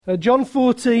John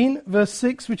 14, verse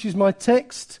 6, which is my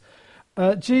text,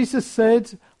 Jesus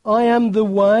said, I am the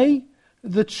way,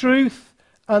 the truth,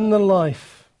 and the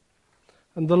life.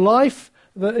 And the life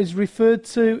that is referred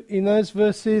to in those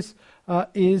verses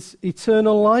is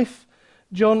eternal life.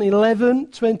 John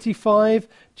 11:25,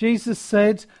 Jesus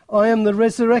said, I am the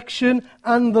resurrection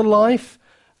and the life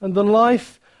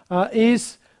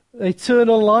is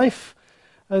eternal life.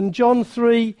 And John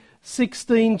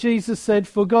 3:16, Jesus said,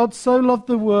 for God so loved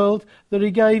the world that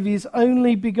he gave his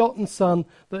only begotten Son,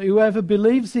 that whoever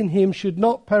believes in him should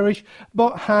not perish,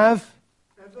 but have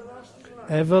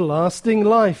everlasting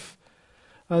life.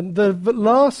 And the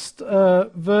last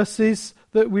verses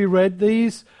that we read,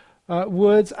 these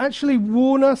words actually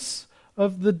warn us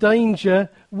of the danger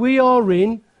we are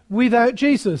in without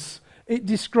Jesus. It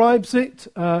describes it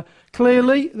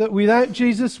clearly that without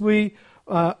Jesus we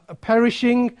are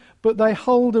perishing, but they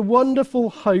hold a wonderful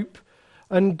hope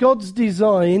and God's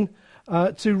design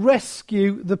to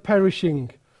rescue the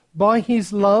perishing by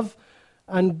his love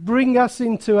and bring us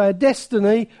into our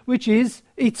destiny, which is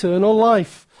eternal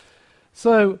life.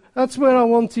 So that's where I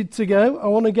wanted to go. I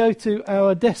want to go to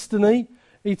our destiny,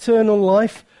 eternal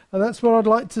life, and that's where I'd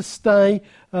like to stay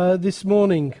this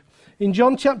morning. In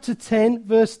John chapter 10,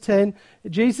 verse 10,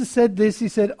 Jesus said this, he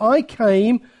said, I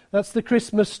came, that's the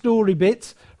Christmas story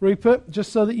bit, Rupert,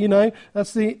 just so that you know,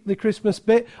 that's the Christmas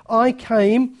bit. I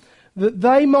came that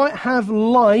they might have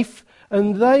life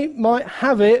and they might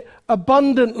have it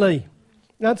abundantly.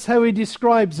 That's how he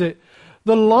describes it.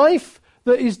 The life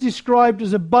that is described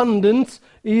as abundant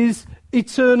is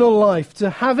eternal life. To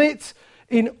have it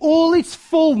in all its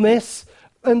fullness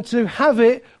and to have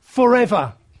it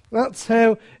forever. That's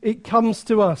how it comes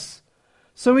to us.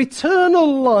 So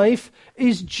eternal life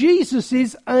is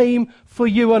Jesus' aim for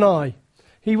you and I.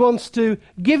 He wants to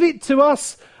give it to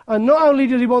us, and not only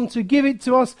does he want to give it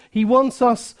to us, he wants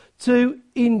us to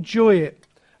enjoy it.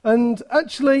 And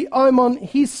actually, I'm on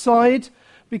his side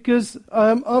because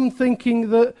I'm thinking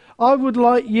that I would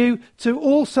like you to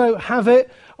also have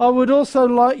it. I would also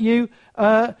like you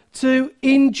to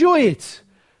enjoy it,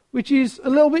 which is a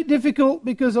little bit difficult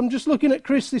because I'm just looking at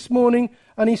Chris this morning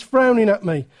and he's frowning at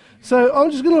me. So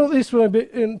I'm just going to look this way a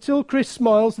bit until Chris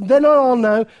smiles, and then I'll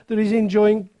know that he's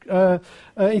enjoying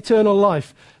eternal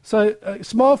life. So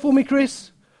smile for me,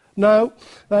 Chris. No,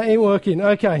 that ain't working.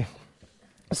 Okay.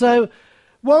 So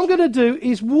what I'm going to do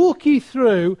is walk you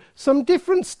through some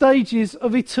different stages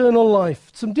of eternal life,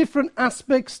 some different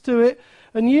aspects to it,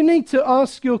 and you need to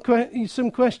ask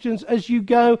some questions as you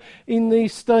go in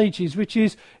these stages, which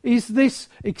is this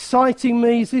exciting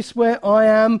me? Is this where I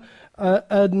am?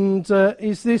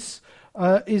 Is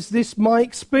this my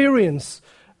experience?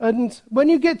 And when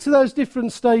you get to those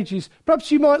different stages,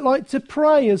 perhaps you might like to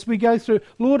pray as we go through,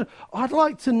 Lord, I'd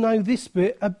like to know this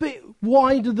bit a bit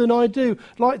wider than I do.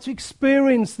 I'd like to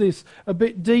experience this a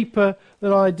bit deeper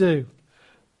than I do.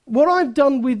 What I've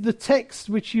done with the text,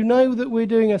 which you know that we're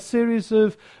doing a series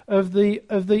of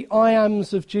the I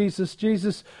ams of Jesus.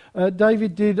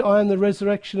 David did I am the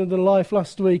resurrection and the life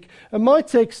last week. And my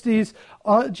text is,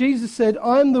 Jesus said,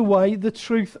 I am the way, the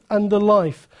truth and the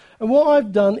life. And what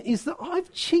I've done is that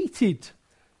I've cheated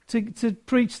to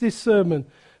preach this sermon.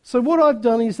 So what I've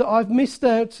done is that I've missed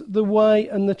out the way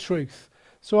and the truth.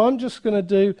 So I'm just going to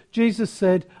do, Jesus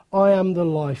said, I am the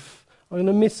life. I'm going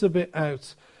to miss a bit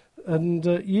out. And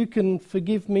you can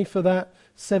forgive me for that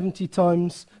 70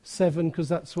 times 7, because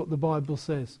that's what the Bible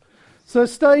says. So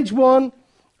stage 1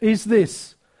 is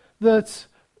this, that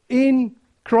in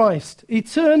Christ,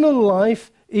 eternal life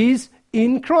is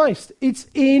in Christ. It's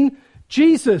in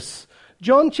Jesus.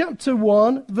 John chapter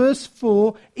 1, verse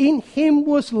 4, in him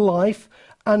was life,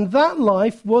 and that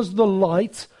life was the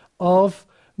light of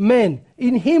men.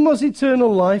 In him was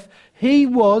eternal life. He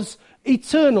was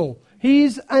eternal. He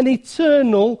is an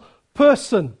eternal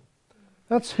person.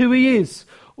 That's who he is.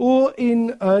 Or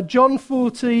in John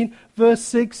 14, verse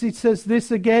 6, it says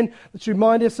this again. Let's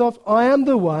remind ourselves, I am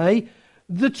the way,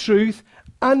 the truth,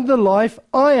 and the life.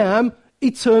 I am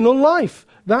eternal life.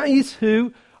 That is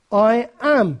who I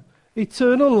am.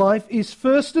 Eternal life is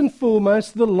first and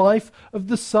foremost the life of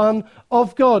the Son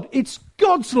of God. It's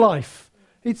God's life.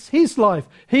 It's his life.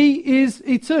 He is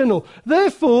eternal.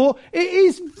 Therefore, it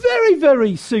is very,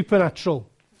 very supernatural.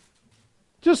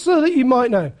 Just so that you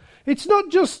might know. It's not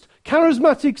just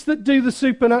charismatics that do the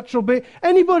supernatural bit.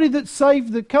 Anybody that's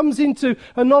saved, that comes into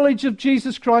a knowledge of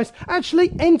Jesus Christ,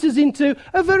 actually enters into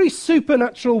a very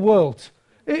supernatural world.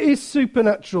 It is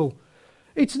supernatural.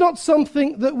 It's not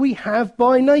something that we have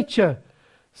by nature.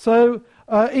 So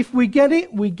if we get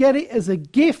it as a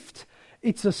gift.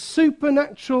 It's a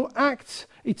supernatural act.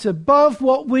 It's above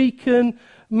what we can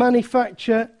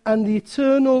manufacture, and the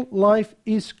eternal life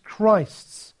is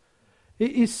Christ's.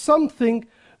 It is something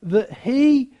that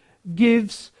he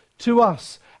gives to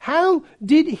us. How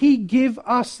did he give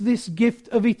us this gift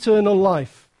of eternal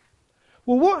life?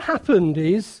 Well, what happened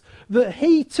is that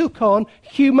he took on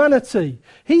humanity.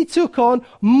 He took on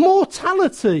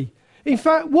mortality. In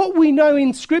fact, what we know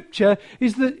in Scripture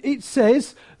is that it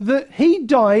says that he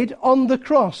died on the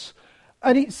cross.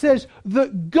 And it says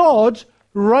that God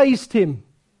raised him.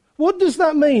 What does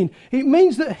that mean? It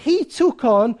means that he took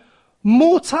on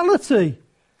mortality.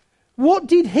 What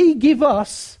did he give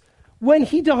us when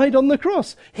he died on the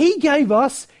cross? He gave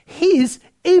us his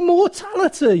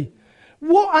immortality.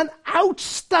 What an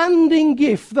outstanding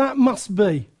gift that must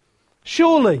be.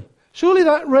 Surely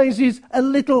that raises a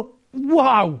little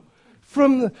wow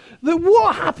from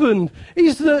what happened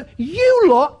is that you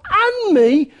lot and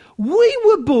me, we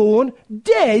were born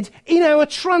dead in our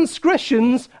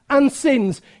transgressions and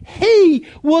sins. He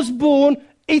was born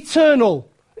eternal,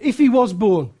 if he was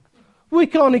born. We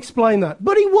can't explain that.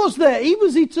 But he was there. He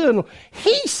was eternal.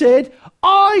 He said,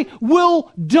 I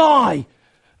will die.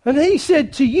 And he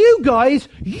said to you guys,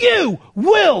 you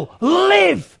will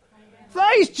live.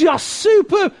 That is just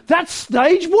super. That's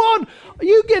stage one.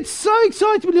 You get so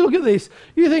excited when you look at this.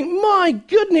 You think, my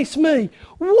goodness me,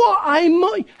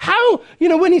 how,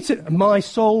 when it's my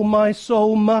soul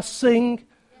must sing.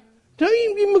 Don't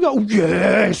you even go,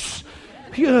 yes,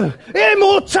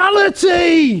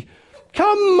 immortality.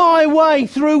 Come my way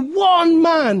through one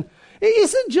man. It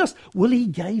isn't just, well, he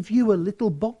gave you a little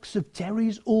box of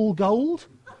Terry's all gold.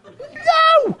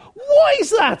 No! What is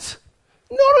that?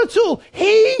 Not at all.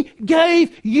 He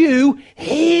gave you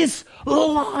his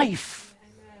life.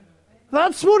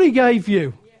 That's what he gave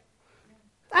you.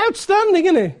 Outstanding,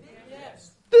 isn't it?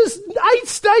 There's 8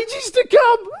 stages to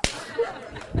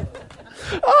come.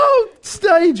 Oh,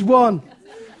 stage 1.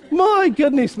 My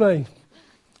goodness me.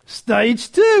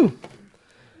 Stage 2.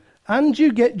 And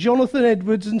you get Jonathan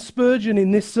Edwards and Spurgeon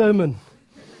in this sermon.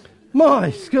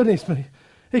 My goodness me.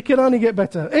 It can only get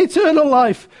better. Eternal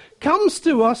life comes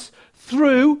to us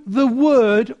through the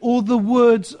word or the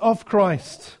words of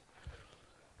Christ.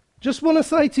 Just want to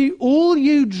say to you, all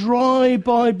you dry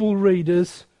Bible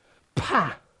readers,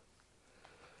 pa.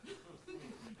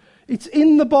 It's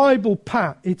in the Bible,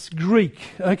 pa. It's Greek,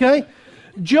 okay?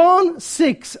 John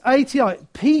 6:88.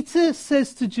 Peter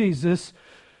says to Jesus,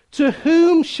 to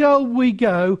whom shall we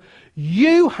go?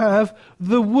 You have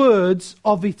the words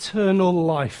of eternal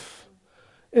life.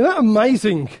 Isn't that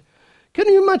amazing? Can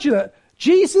you imagine that?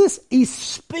 Jesus is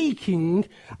speaking,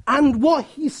 and what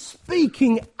he's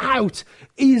speaking out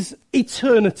is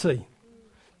eternity.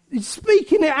 He's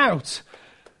speaking it out.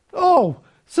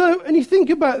 And you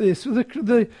think about this,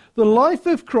 the life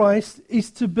of Christ is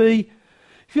to be,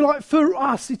 if you like, for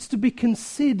us, it's to be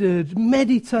considered,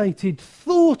 meditated,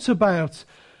 thought about,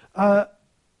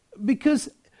 because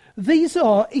these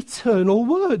are eternal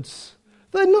words.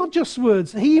 They're not just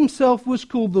words. He himself was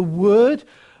called the Word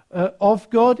of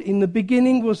God. In the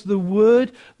beginning was the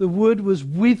Word. The Word was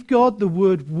with God. The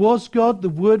Word was God. The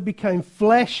Word became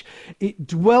flesh. It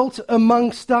dwelt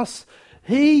amongst us.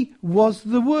 He was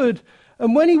the Word.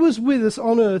 And when he was with us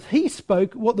on earth, he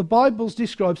spoke what the Bible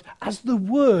describes as the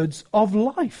words of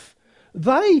life.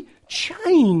 They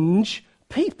change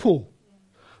people.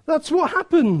 That's what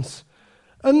happens.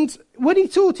 And when he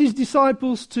taught his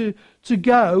disciples to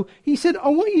go, he said, I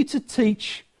want you to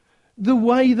teach the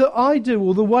way that I do,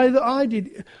 or the way that I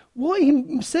did. What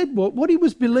he said, what he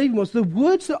was believing was, the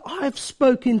words that I have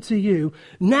spoken to you,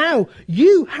 now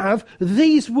you have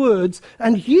these words,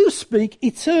 and you speak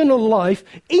eternal life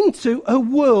into a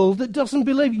world that doesn't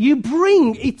believe. You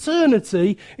bring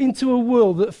eternity into a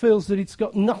world that feels that it's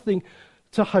got nothing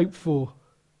to hope for.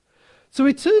 So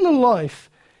eternal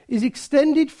life is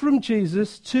extended from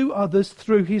Jesus to others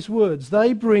through his words.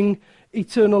 They bring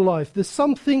eternal life. There's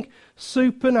something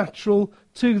supernatural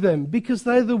to them because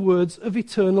they're the words of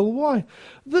eternal life.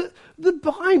 The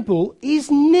Bible is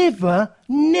never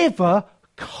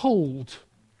cold.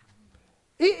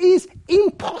 It is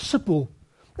impossible.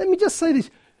 Let me just say this.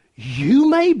 You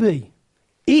may be.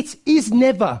 It is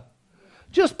never.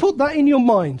 Just put that in your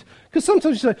mind. Because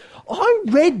sometimes you say, I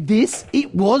read this,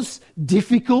 it was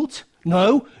difficult.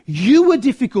 No, you were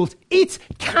difficult. It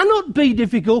cannot be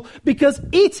difficult because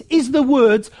it is the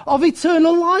words of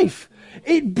eternal life.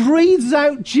 It breathes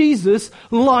out Jesus'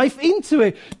 life into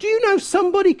it. Do you know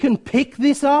somebody can pick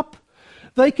this up?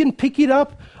 They can pick it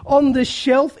up on the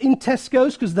shelf in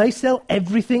Tesco's because they sell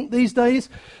everything these days.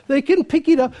 They can pick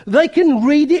it up. They can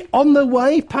read it on the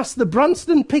way past the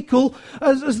Branston Pickle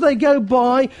as they go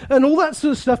by and all that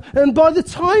sort of stuff. And by the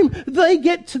time they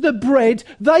get to the bread,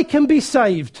 they can be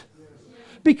saved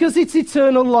because it's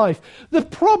eternal life. The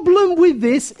problem with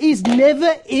this is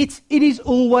never it is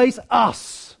always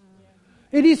us.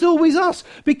 It is always us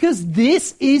because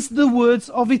this is the words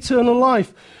of eternal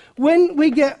life. When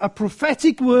we get a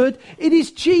prophetic word, it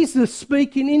is Jesus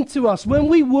speaking into us. When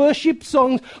we worship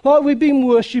songs like we've been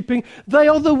worshipping, they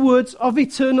are the words of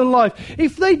eternal life.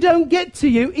 If they don't get to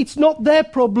you, it's not their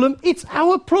problem, it's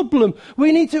our problem.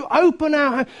 We need to open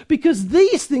our, because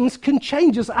these things can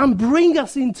change us and bring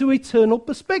us into eternal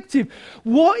perspective.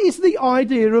 What is the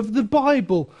idea of the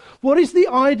Bible? What is the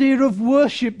idea of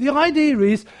worship? The idea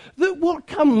is that what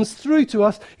comes through to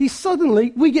us is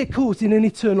suddenly we get caught in an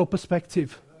eternal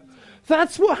perspective.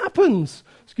 That's what happens.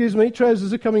 Excuse me,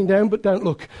 trousers are coming down, but don't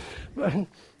look.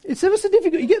 It's ever so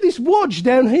difficult. You get this wodge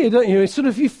down here, don't you? It's sort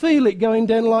of, you feel it going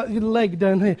down like your leg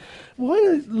down here. Why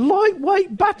not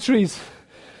lightweight batteries?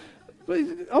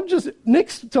 I'm just,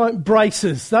 next time,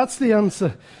 braces. That's the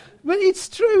answer. But it's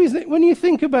true, isn't it? When you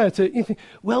think about it, you think,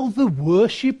 well, the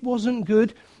worship wasn't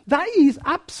good. That is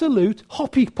absolute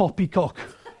hoppy poppycock.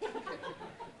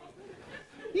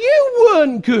 You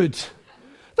weren't good.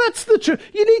 That's the truth.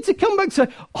 You need to come back and say,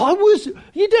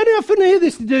 you don't often hear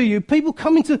this, do you? People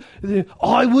come into,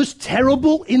 I was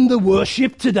terrible in the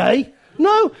worship today.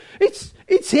 No,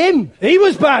 it's him. He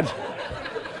was bad.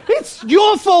 It's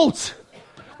your fault.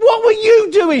 What were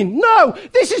you doing? No,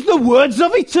 this is the words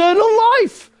of eternal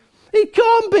life. It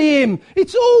can't be him.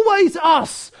 It's always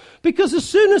us. Because as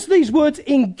soon as these words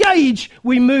engage,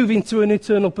 we move into an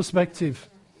eternal perspective.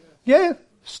 Yeah?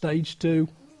 Stage 2.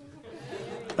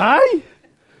 Aye?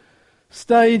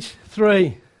 Stage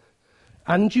 3.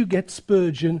 And you get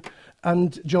Spurgeon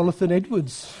and Jonathan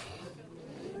Edwards.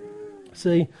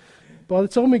 See, by the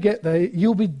time we get there,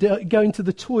 you'll be going to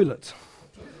the toilet.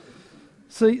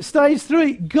 See, stage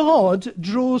 3, God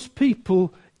draws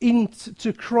people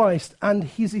into Christ and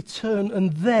his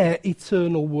and their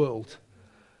eternal world.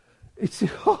 It's,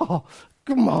 oh,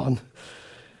 come on.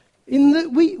 In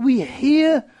that we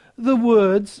hear the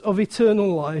words of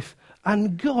eternal life,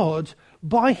 and God,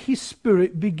 by his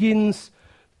Spirit, begins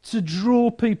to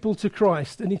draw people to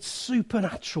Christ, and it's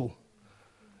supernatural.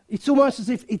 It's almost as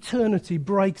if eternity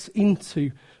breaks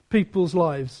into people's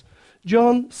lives.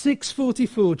 John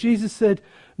 6:44, Jesus said,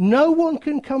 "No one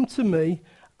can come to me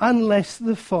unless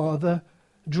the Father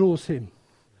draws him."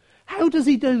 How does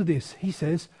he do this? He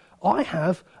says, I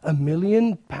have £1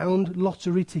 million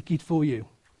lottery ticket for you.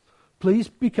 Please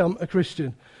become a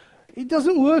Christian. It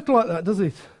doesn't work like that, does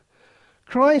it?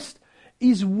 Christ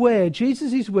is where,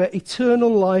 Jesus is where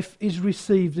eternal life is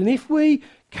received. And if we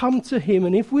come to him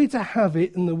and if we're to have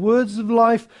it, and the words of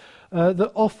life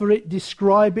that offer it,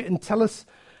 describe it and tell us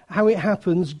how it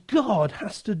happens, God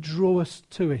has to draw us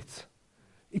to it.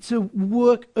 It's a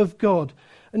work of God.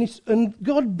 And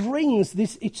God brings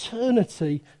this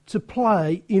eternity to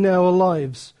play in our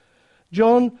lives.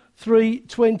 John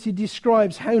 3:20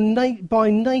 describes how by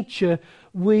nature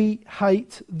we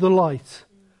hate the light.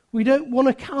 We don't want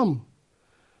to come.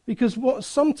 Because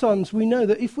sometimes we know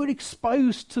that if we're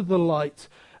exposed to the light,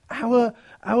 our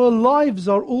lives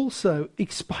are also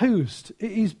exposed.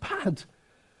 It is bad.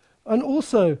 And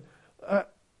also,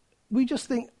 we just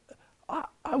think,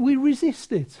 we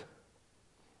resist it.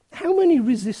 How many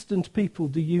resistant people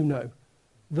do you know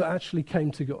that actually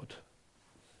came to God?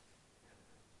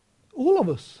 All of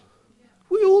us.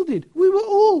 We all did. We were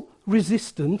all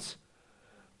resistant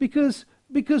because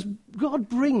God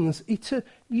brings eternity.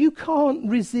 You can't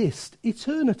resist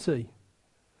eternity.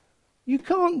 You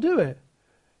can't do it.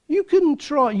 You can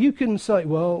try. You can say,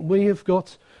 well, we have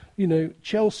got,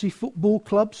 Chelsea Football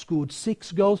Club scored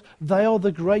 6 goals. They are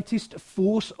the greatest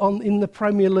force in the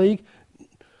Premier League.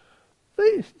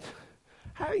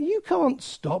 You can't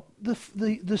stop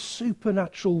the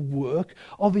supernatural work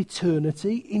of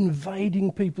eternity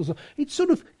invading people's lives. It sort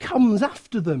of comes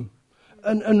after them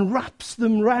and wraps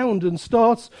them round and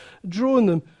starts drawing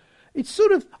them. It's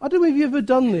sort of, I don't know if you've ever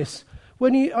done this. Do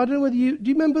you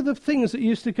remember the things that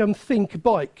used to come, think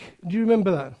bike? Do you remember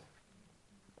that?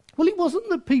 Well, it wasn't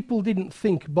that people didn't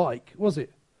think bike, was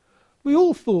it? We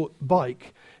all thought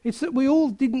bike. It's that we all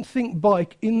didn't think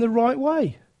bike in the right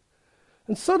way.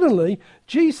 And suddenly,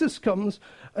 Jesus comes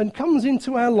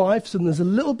into our lives, and there's a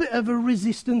little bit of a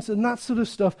resistance and that sort of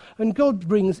stuff, and God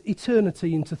brings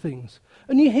eternity into things.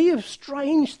 And you hear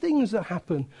strange things that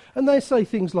happen, and they say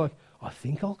things like, I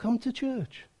think I'll come to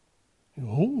church.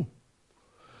 Oh.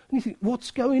 And you think,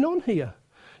 what's going on here?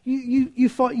 You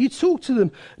talk to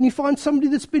them and you find somebody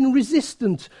that's been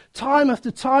resistant time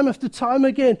after time after time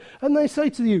again. And they say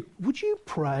to you, would you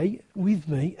pray with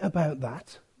me about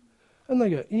that? And they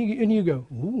go, and you go,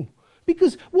 ooh.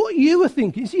 Because what you are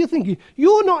thinking is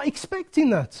you're not expecting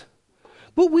that.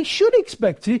 But we should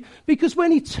expect it, because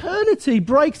when eternity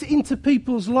breaks into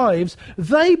people's lives,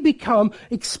 they become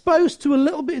exposed to a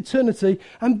little bit of eternity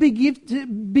and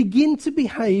begin to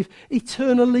behave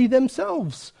eternally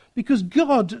themselves, because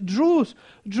God draws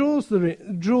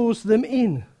them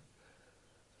in.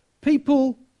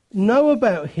 People know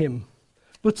about him,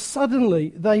 but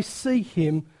suddenly they see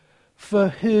him for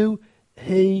who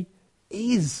he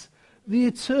is. The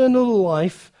eternal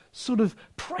life sort of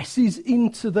presses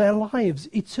into their lives.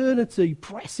 Eternity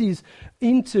presses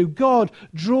into. God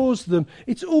draws them.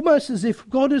 It's almost as if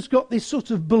God has got this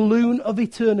sort of balloon of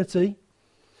eternity.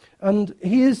 And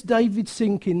here's David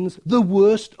Simpkins, the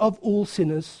worst of all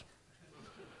sinners.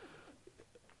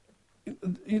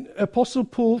 Apostle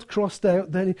Paul crossed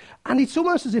out then. And it's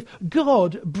almost as if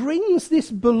God brings this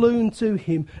balloon to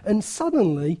him and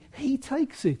suddenly he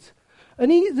takes it.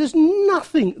 And there's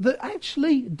nothing that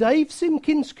actually Dave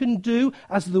Simpkins can do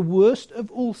as the worst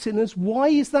of all sinners. Why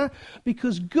is that?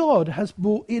 Because God has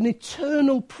brought an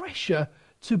eternal pressure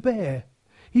to bear.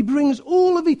 He brings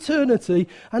all of eternity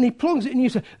and he plonks it in you.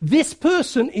 Say, this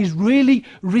person is really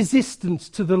resistant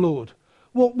to the Lord.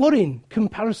 What in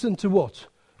comparison to what?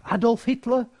 Adolf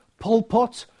Hitler? Pol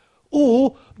Pot?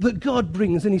 Or that God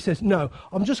brings and he says, no,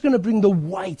 I'm just going to bring the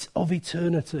weight of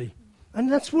eternity. And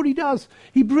that's what he does.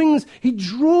 He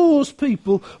draws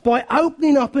people by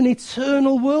opening up an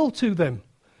eternal world to them.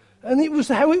 And it was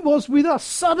how it was with us.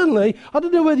 Suddenly, I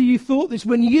don't know whether you thought this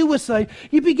when you were saved,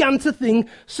 you began to think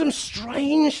some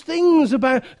strange things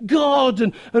about God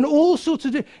and all sorts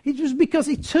of... It was because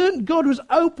God was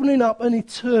opening up an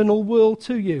eternal world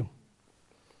to you.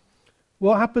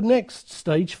 What happened next?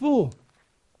 Stage 4.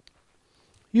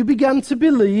 You began to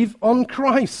believe on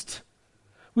Christ.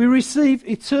 We receive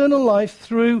eternal life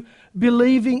through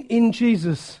believing in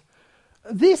Jesus.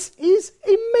 This is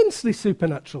immensely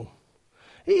supernatural.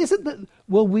 It isn't that,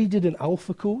 well, we did an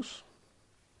Alpha course.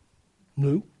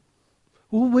 No.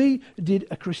 Well, we did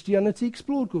a Christianity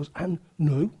Explored course. And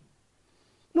no.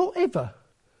 Not ever.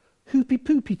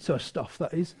 Hoopy-poopy stuff,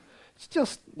 that is. It's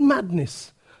just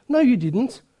madness. No, you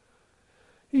didn't.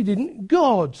 You didn't.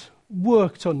 God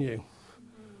worked on you.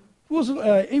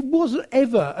 It wasn't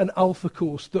ever an Alpha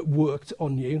course that worked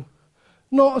on you.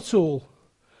 Not at all.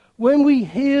 When we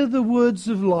hear the words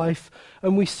of life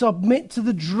and we submit to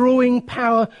the drawing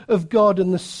power of God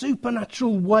and the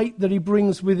supernatural weight that he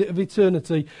brings with it of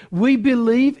eternity, we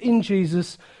believe in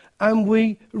Jesus and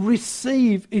we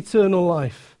receive eternal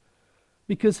life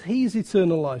because he's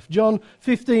eternal life. John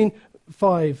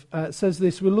 15:5 says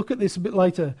this. We'll look at this a bit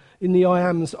later in the I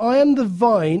ams. I am the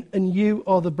vine and you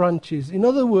are the branches. In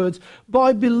other words,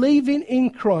 by believing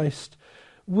in Christ,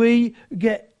 we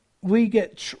get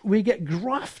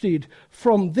grafted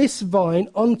from this vine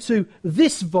onto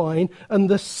this vine, and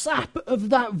the sap of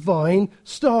that vine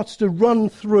starts to run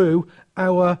through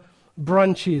our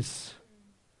branches.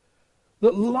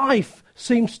 That life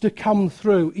seems to come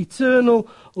through. Eternal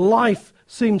life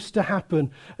seems to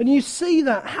happen. And you see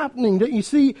that happening, that you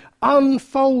see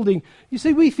unfolding. You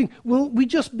see, we think, well, we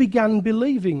just began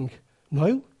believing.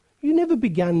 No, you never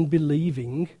began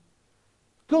believing.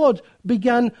 God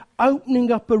began opening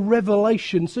up a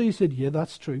revelation. So you said, yeah,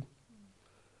 that's true.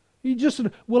 You just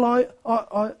said, well,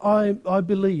 I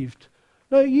believed.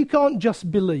 No, you can't just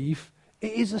believe.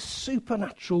 It is a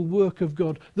supernatural work of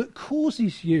God that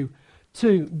causes you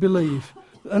to believe.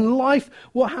 And life,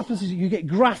 what happens is you get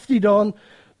grafted on,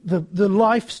 the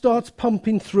life starts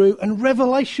pumping through, and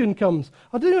revelation comes.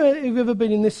 I don't know if you've ever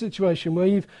been in this situation where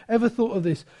you've ever thought of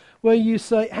this, where you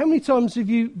say, how many times have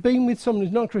you been with someone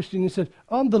who's not Christian and you said,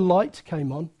 and the light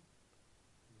came on?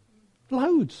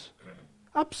 Loads.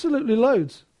 Absolutely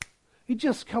loads. It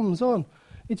just comes on.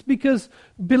 It's because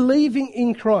believing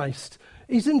in Christ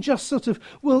isn't just sort of,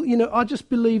 well, I just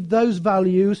believed those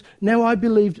values, now I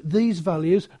believed these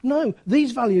values. No,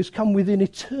 these values come within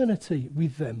eternity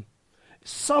with them.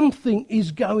 Something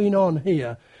is going on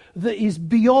here that is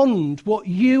beyond what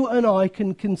you and I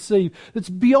can conceive. That's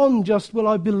beyond just, well,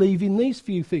 I believe in these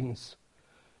few things.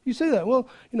 You say that, well,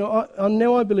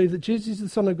 now I believe that Jesus is the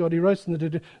Son of God, he rose from the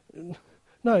dead.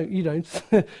 No, you don't.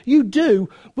 You do,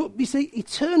 but you see,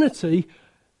 eternity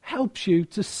helps you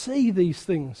to see these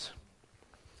things.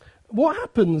 What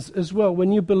happens as well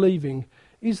when you're believing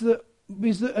is that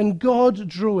and God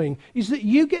drawing, is that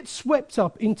you get swept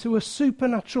up into a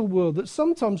supernatural world that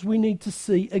sometimes we need to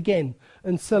see again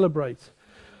and celebrate.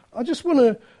 I just want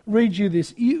to read you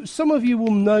this. Some of you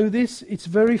will know this. It's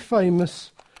very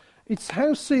famous. It's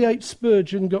how C.H.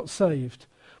 Spurgeon got saved.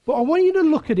 But I want you to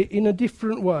look at it in a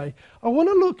different way. I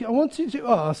want you to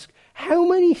ask, how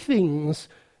many things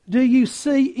do you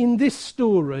see in this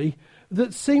story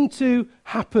that seem to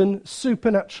happen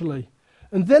supernaturally?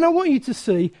 And then I want you to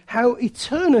see how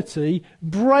eternity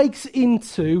breaks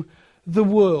into the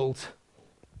world.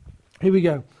 Here we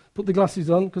go. Put the glasses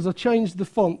on, because I changed the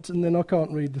font and then I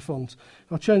can't read the font.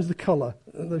 I changed the colour,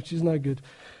 which is no good.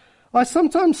 I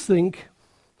sometimes think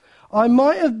I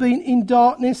might have been in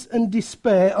darkness and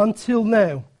despair until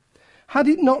now, had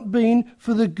it not been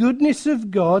for the goodness of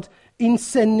God in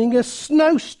sending a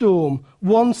snowstorm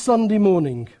one Sunday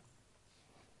morning.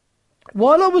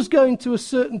 While I was going to a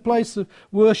certain place of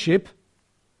worship,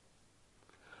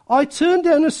 I turned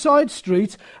down a side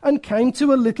street and came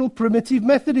to a little primitive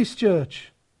Methodist church.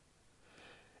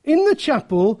 In the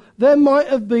chapel, there might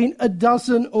have been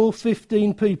 12 or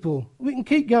 15 people. We can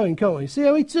keep going, can't we? See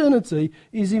how eternity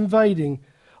is invading.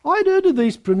 I'd heard of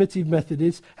these primitive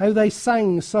Methodists, how they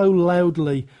sang so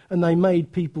loudly and they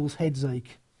made people's heads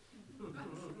ache.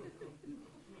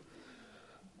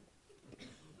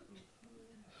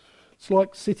 It's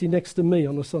like sitting next to me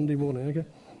on a Sunday morning, okay?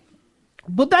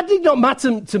 But that did not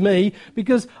matter to me,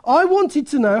 because I wanted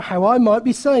to know how I might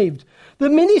be saved. The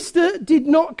minister did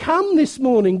not come this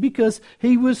morning because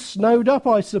he was snowed up,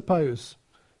 I suppose.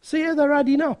 See how they're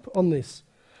adding up on this.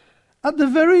 At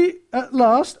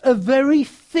last, a very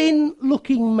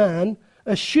thin-looking man,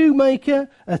 a shoemaker,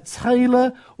 a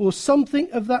tailor, or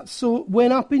something of that sort,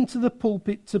 went up into the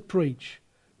pulpit to preach.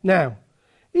 Now,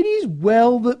 it is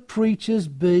well that preachers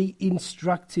be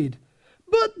instructed,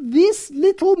 but this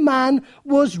little man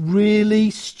was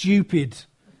really stupid.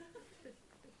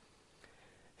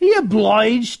 He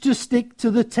obliged to stick to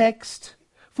the text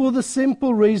for the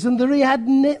simple reason that he had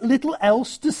little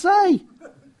else to say.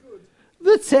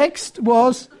 The text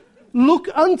was, "Look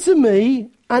unto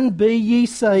me and be ye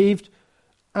saved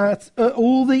at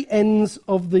all the ends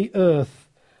of the earth."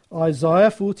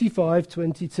 Isaiah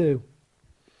 45:22.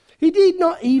 He did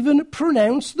not even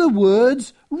pronounce the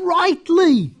words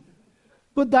rightly.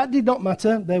 But that did not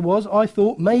matter. There was, I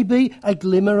thought, maybe a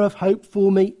glimmer of hope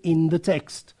for me in the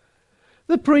text.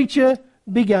 The preacher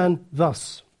began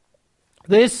thus.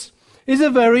 This is a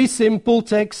very simple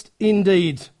text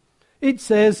indeed. It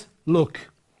says, look.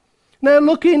 Now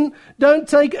looking don't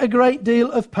take a great deal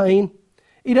of pain.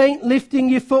 It ain't lifting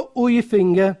your foot or your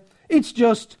finger. It's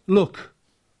just look.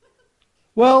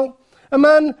 Well, a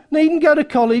man needn't go to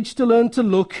college to learn to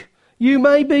look. You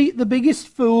may be the biggest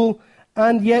fool,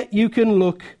 and yet you can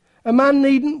look. A man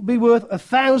needn't be worth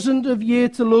 1,000 a year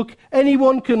to look.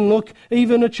 Anyone can look.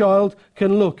 Even a child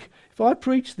can look. If I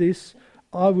preached this,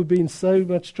 I would be in so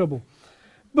much trouble.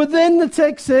 But then the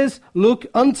text says, look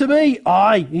unto me.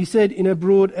 I, he said in a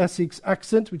broad Essex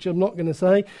accent, which I'm not going to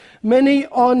say. Many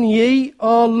on ye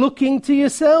are looking to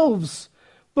yourselves.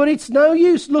 But it's no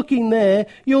use looking there.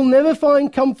 You'll never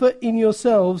find comfort in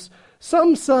yourselves.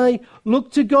 Some say,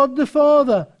 look to God the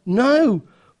Father. No.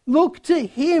 Look to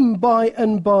him by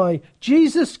and by.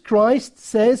 Jesus Christ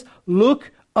says,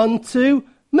 look unto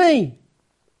me.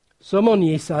 Some on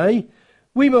ye say,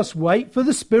 we must wait for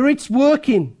the Spirit's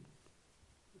working.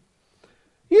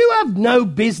 You have no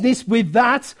business with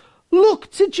that. Look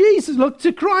to Jesus. Look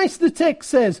to Christ, the text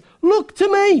says. Look to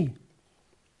me.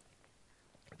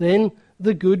 Then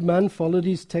the good man followed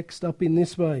his text up in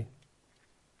this way.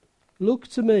 Look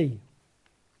to me.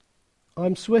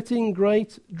 I'm sweating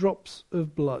great drops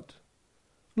of blood.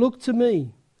 Look to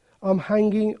me. I'm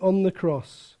hanging on the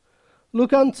cross.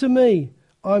 Look unto me.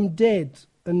 I'm dead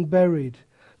and buried.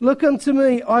 Look unto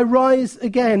me. I rise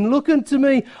again. Look unto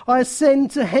me. I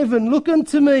ascend to heaven. Look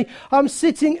unto me. I'm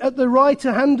sitting at the right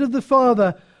hand of the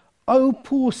Father. O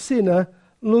poor sinner,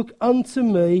 look unto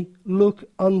me. Look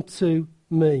unto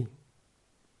me.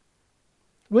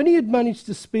 When he had managed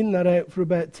to spin that out for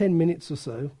about 10 minutes or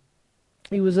so,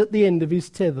 he was at the end of his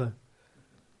tether,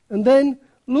 and then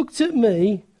looked at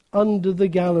me under the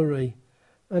gallery,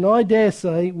 and I dare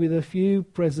say, with a few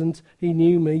present, he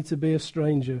knew me to be a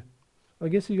stranger. I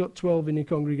guess you got 12 in your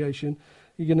congregation,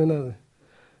 you're going to know that.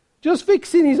 Just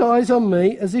fixing his eyes on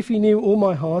me, as if he knew all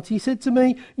my heart, he said to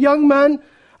me, young man,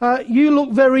 you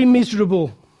look very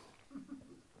miserable.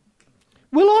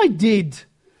 Well, I did.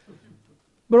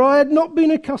 But I had not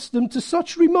been accustomed to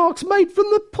such remarks made from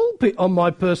the pulpit on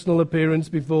my personal appearance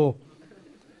before.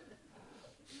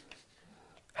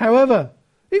 However,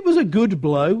 it was a good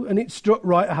blow, and it struck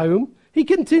right home. He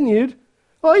continued,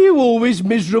 are you always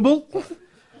miserable?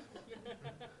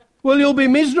 Well, you'll be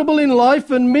miserable in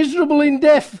life and miserable in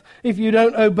death if you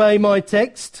don't obey my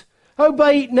text.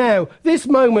 Obey it now, this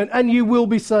moment, and you will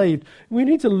be saved. We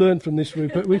need to learn from this,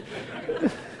 Rupert.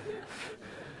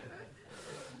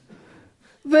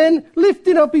 Then,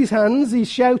 lifting up his hands, he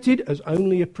shouted, as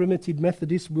only a primitive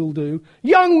Methodist will do,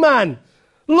 "Young man,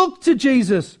 look to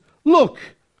Jesus. Look,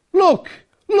 look,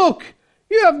 look.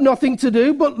 You have nothing to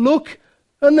do but look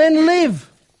and then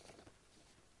live."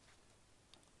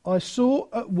 I saw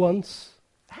at once,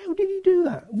 how did he do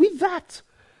that? With that,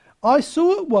 I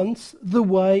saw at once the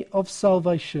way of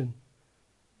salvation.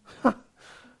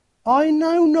 I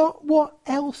know not what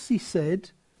else he said,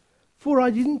 for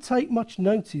I didn't take much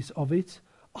notice of it.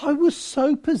 I was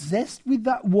so possessed with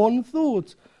that one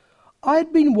thought. I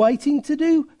had been waiting to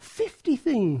do 50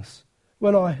 things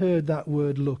when I heard that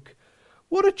word look.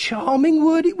 What a charming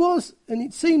word it was. And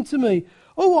it seemed to me,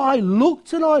 I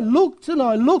looked and I looked and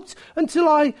I looked until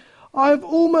I've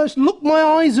almost looked my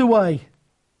eyes away.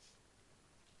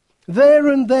 There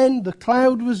and then the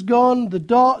cloud was gone, the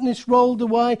darkness rolled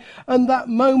away, and that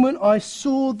moment I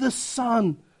saw the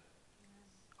sun.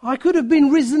 I could have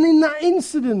been risen in that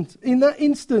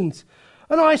instant.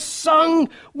 And I sung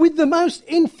with the most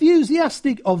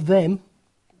enthusiastic of them,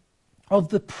 of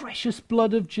the precious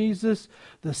blood of Jesus,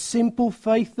 the simple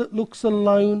faith that looks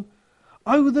alone.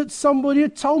 Oh, that somebody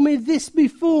had told me this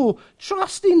before.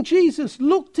 Trust in Jesus,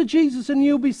 look to Jesus and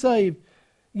you'll be saved.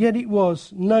 Yet it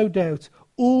was, no doubt,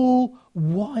 all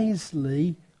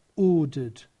wisely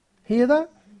ordered. Hear that?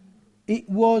 It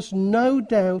was no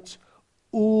doubt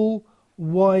all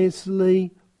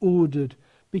wisely ordered,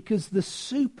 because the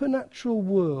supernatural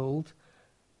world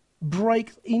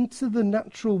breaks into the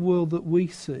natural world that we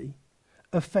see,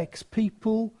 affects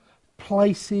people,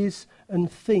 places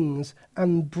and things,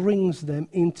 and brings them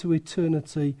into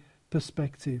eternity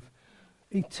perspective.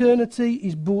 Eternity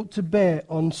is brought to bear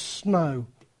on snow.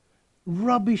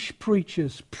 Rubbish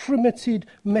preachers, primitive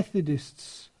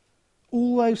Methodists,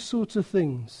 all those sorts of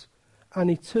things.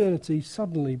 And eternity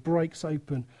suddenly breaks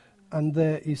open, and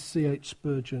there is C.H.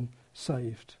 Spurgeon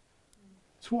saved.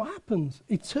 It's what happens.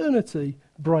 Eternity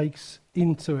breaks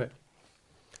into it.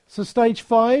 So stage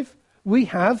 5, we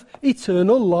have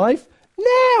eternal life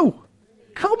now.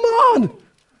 Come on.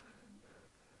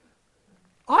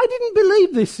 I didn't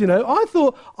believe this, I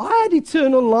thought I had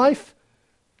eternal life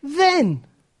then.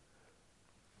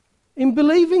 In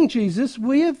believing Jesus,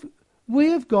 we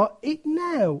have got it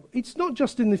now. It's not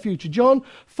just in the future. John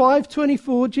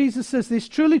 5:24, Jesus says this,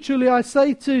 "Truly, truly, I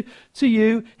say to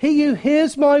you, he who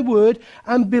hears my word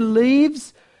and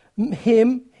believes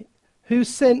him who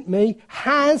sent me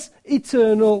has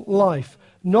eternal life."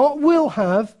 Not will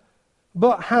have,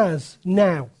 but has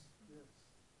now.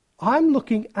 I'm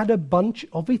looking at a bunch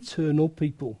of eternal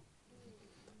people.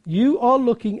 You are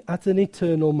looking at an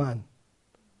eternal man.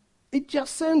 It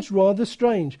just sounds rather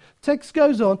strange. Text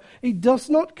goes on, it does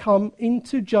not come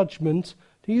into judgment.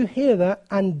 Do you hear that?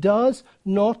 And does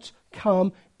not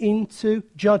come into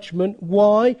judgment.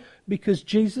 Why? Because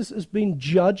Jesus has been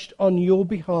judged on your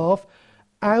behalf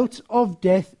out of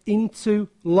death into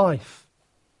life.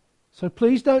 So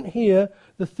please don't hear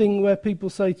the thing where people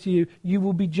say to you, you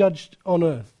will be judged on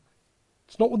earth.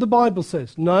 It's not what the Bible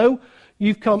says. No,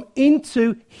 you've come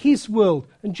into his world.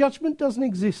 And judgment doesn't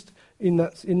exist in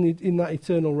that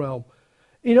eternal realm.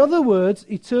 In other words,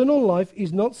 eternal life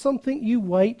is not something you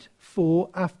wait for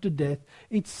after death.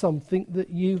 It's something that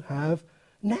you have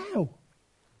now.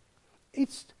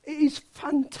 It is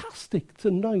fantastic to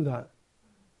know that.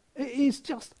 It is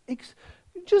just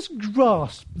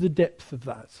grasp the depth of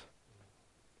that.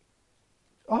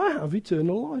 I have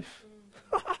eternal life.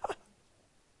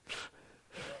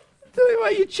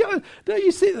 Don't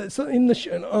you see that in the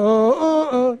show?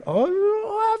 I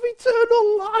have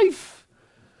eternal life.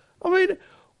 I mean,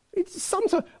 it's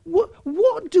sometimes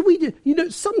what do we do?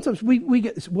 Sometimes we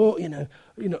get this. Well,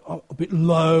 a bit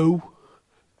low,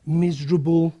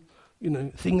 miserable.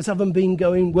 Things haven't been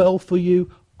going well for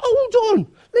you. Hold on,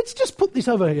 let's just put this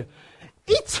over here.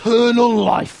 Eternal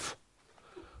life.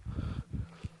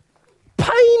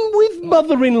 Pain with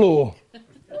mother-in-law.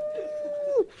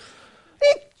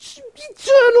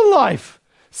 Eternal life.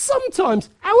 Sometimes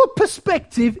our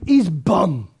perspective is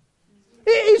bum.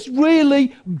 It is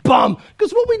really bum.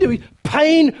 Because what we do is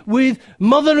pain with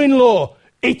mother-in-law.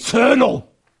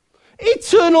 Eternal.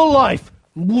 Eternal life.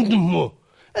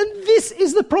 And this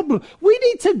is the problem. We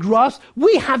need to grasp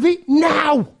we have it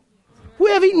now. We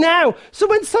have it now. So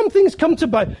when some things come to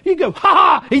bear, you go,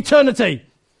 ha ha, eternity.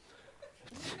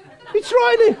 It's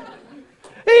right there.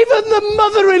 Even the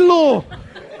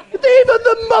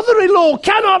mother-in-law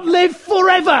cannot live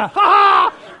forever. Ha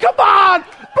ha! Come on!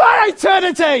 What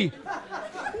eternity?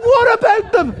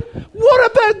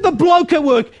 What about the bloke at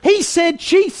work? He said,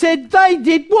 she said, they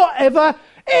did, whatever.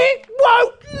 It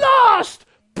won't last.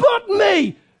 But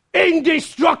me,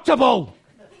 indestructible.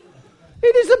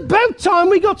 It is about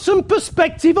time we got some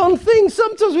perspective on things.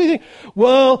 Sometimes we think,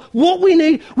 well, what we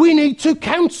need to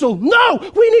counsel.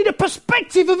 No, we need a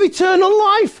perspective of eternal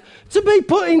life to be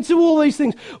put into all these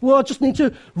things. Well, I just need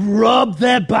to rub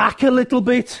their back a little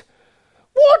bit.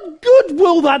 What good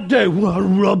will that do? Well,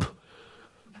 rub.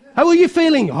 How are you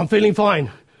feeling? I'm feeling fine.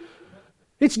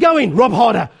 It's going. Rub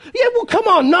harder. Yeah, well, come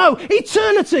on. No.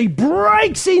 Eternity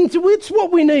breaks into it's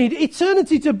what we need.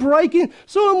 Eternity to break in.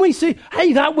 So when we see,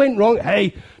 hey, that went wrong.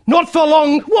 Hey, not for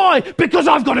long. Why? Because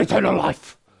I've got eternal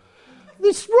life.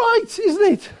 That's right,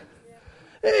 isn't it?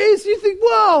 It is. You think,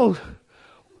 well,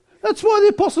 that's why the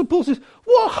Apostle Paul says,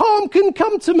 what harm can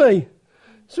come to me?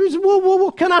 So he says, well,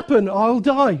 what can happen? I'll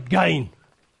die. Gain.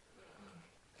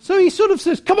 So he sort of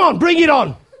says, come on, bring it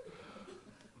on.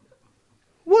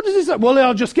 What does he say? Well,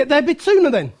 I'll just get there a bit sooner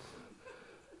then.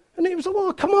 And he was like,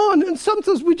 oh, come on. And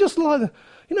sometimes we just like,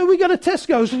 we go to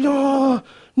Tesco's and, oh,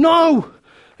 no.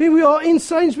 Here we are in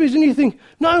Sainsbury's and you think,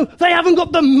 no, they haven't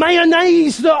got the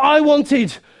mayonnaise that I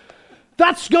wanted.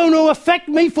 That's going to affect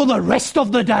me for the rest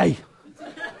of the day.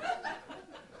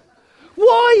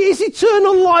 Why is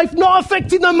eternal life not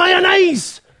affecting the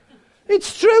mayonnaise?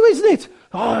 It's true, isn't it?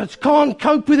 Oh, I can't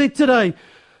cope with it today.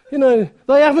 They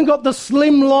haven't got the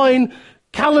slimline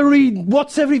calorie,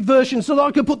 what's every version, so that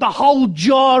I could put the whole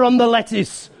jar on the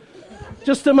lettuce,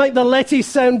 just to make the lettuce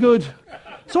sound good.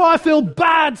 So I feel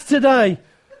bad today.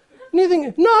 And you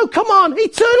think, no, come on,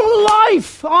 eternal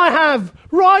life I have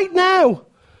right now.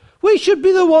 We should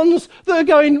be the ones that are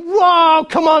going, wow,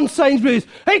 come on, Sainsbury's,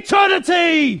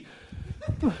 eternity!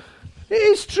 It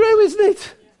is true, isn't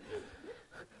it?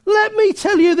 Let me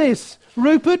tell you this,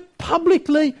 Rupert,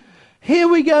 publicly, here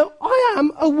we go. I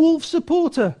am a Wolves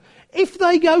supporter. If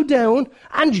they go down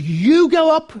and you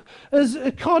go up as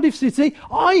Cardiff City,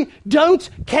 I don't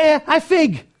care a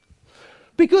fig.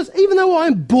 Because even though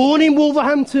I'm born in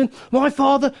Wolverhampton, my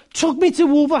father took me to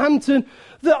Wolverhampton,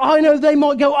 that I know they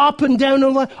might go up and down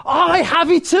and like, I have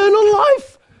eternal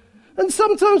life. And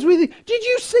sometimes we think, did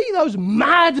you see those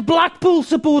mad Blackpool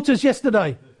supporters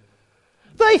yesterday?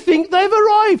 They think they've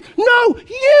arrived. No,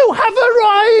 you have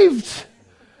arrived.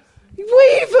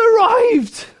 We've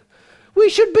arrived. We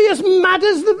should be as mad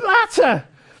as the latter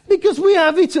because we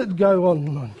have it. Go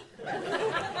on.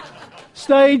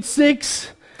 Stage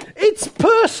 6. It's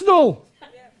personal.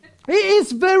 It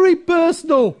is very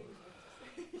personal.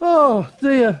 Oh,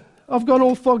 dear. I've gone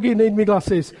all foggy and need my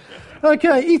glasses.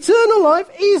 Okay, eternal life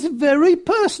is very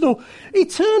personal.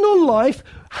 Eternal life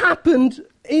happened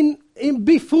in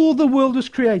before the world was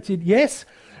created. Yes,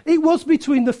 it was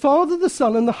between the Father, the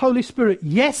Son, and the Holy Spirit.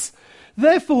 Yes,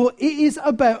 therefore, it is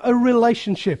about a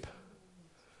relationship.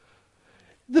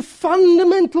 The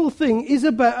fundamental thing is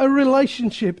about a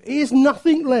relationship. It is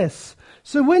nothing less.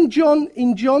 So when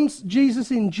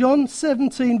Jesus in John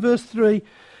 17 verse 3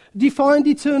 defined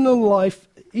eternal life,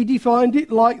 he defined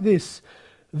it like this.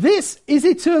 This is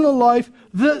eternal life,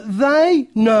 that they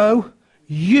know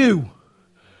you,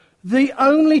 the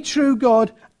only true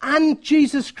God, and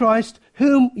Jesus Christ,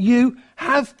 whom you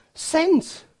have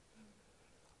sent.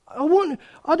 I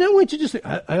don't want you to just think,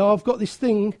 I've got this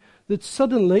thing that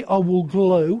suddenly I will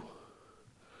glow.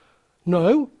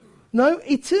 No,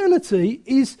 eternity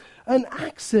is an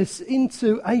access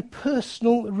into a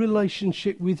personal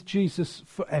relationship with Jesus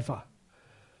forever.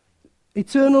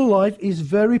 Eternal life is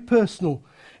very personal.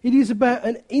 It is about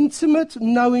an intimate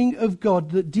knowing of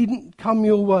God that didn't come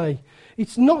your way.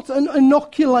 It's not an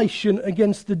inoculation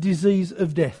against the disease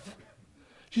of death.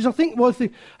 I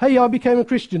think, hey, I became a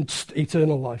Christian,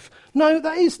 eternal life. No,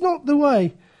 that is not the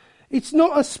way. It's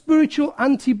not a spiritual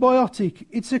antibiotic.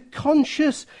 It's a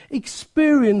conscious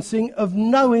experiencing of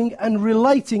knowing and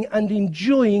relating and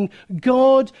enjoying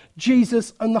God,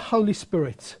 Jesus, and the Holy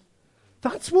Spirit.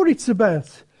 That's what it's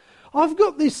about. I've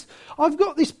got this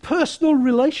personal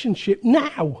relationship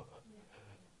now.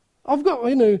 I've got,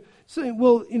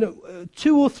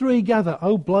 two or three gather.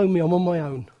 Oh, blow me, I'm on my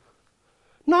own.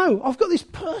 No, I've got this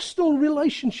personal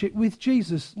relationship with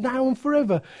Jesus now and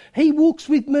forever. He walks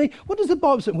with me. What does the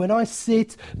Bible say? When I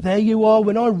sit, there you are.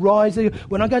 When I rise, there you are.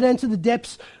 When I go down to the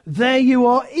depths, there you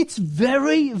are. It's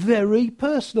very, very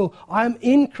personal. I am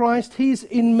in Christ. He's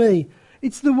in me.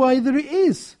 It's the way that it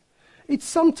is.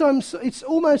 It's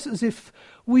almost as if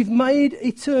we've made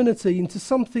eternity into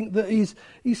something that is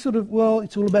sort of,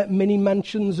 it's all about many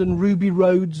mansions and ruby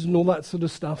roads and all that sort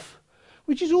of stuff,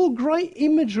 which is all great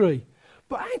imagery.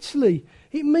 But actually,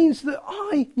 it means that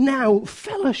I now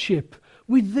fellowship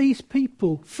with these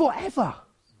people forever.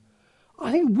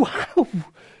 I think, wow,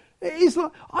 it is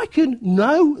like I can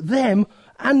know them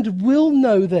and will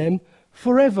know them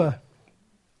forever.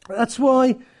 That's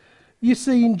why you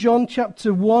see in John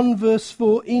chapter 1 verse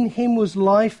 4, in him was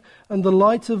life, and the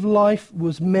light of life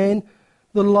was men.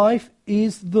 The life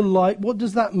is the light. What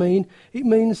does that mean? It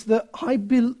means that I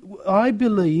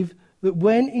believe that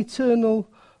when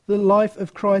the life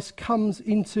of Christ comes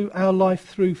into our life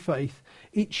through faith,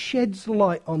 it sheds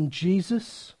light on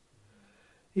Jesus.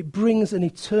 It brings an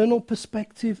eternal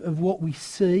perspective of what we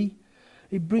see.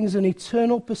 It brings an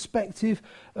eternal perspective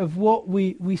of what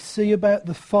we see about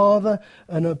the Father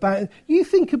and about... You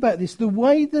think about this, the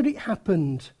way that it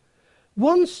happened.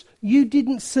 Once you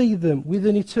didn't see them with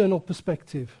an eternal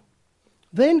perspective,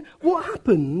 then what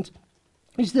happened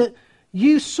is that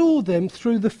you saw them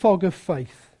through the fog of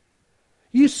faith.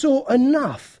 You saw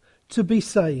enough to be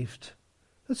saved.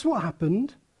 That's what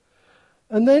happened.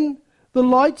 And then the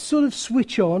lights sort of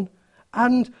switch on,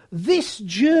 and this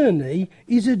journey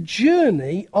is a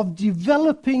journey of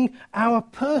developing our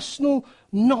personal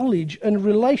knowledge and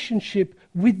relationship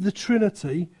with the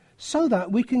Trinity so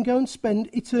that we can go and spend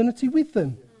eternity with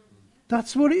them.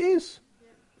 That's what it is.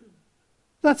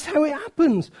 That's how it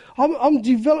happens. I'm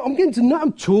getting to know,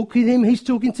 I'm talking to him, he's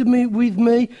talking to me, with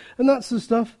me, and that sort of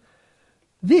stuff.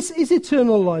 This is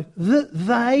eternal life, that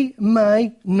they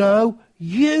may know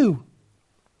you.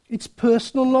 It's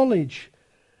personal knowledge.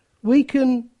 We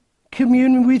can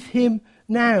commune with him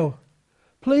now.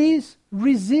 Please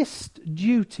resist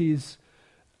duties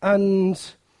and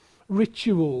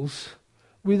rituals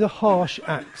with a harsh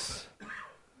axe,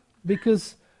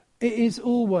 because it is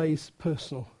always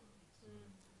personal.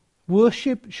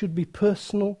 Worship should be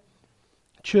personal.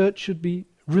 Church should be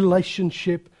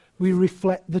relationship. We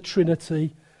reflect the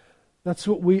Trinity. That's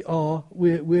what we are.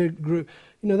 We're group.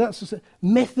 You know, that's just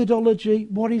methodology.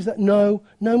 What is that? No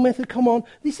method. Come on.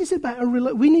 This is about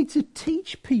we need to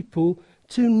teach people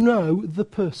to know the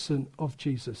person of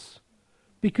Jesus,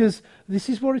 because this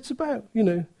is what it's about. You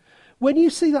know, when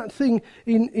you see that thing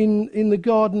in the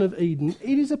Garden of Eden,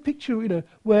 it is a picture, you know,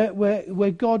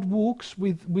 where God walks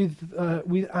with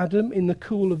Adam in the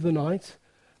cool of the night.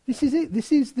 This is it.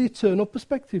 This is the eternal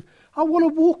perspective. I want to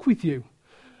walk with you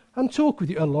and talk with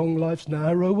you along life's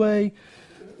narrow way.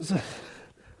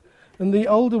 And the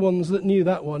older ones that knew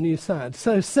that one, you're sad.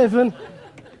 So 7,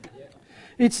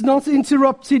 it's not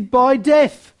interrupted by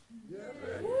death.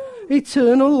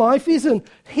 Eternal life isn't.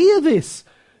 Hear this.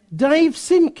 Dave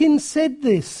Simpkins said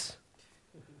this.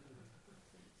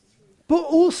 But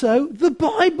also, the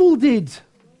Bible did.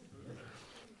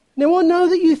 Now, I know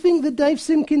that you think that Dave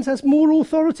Simpkins has more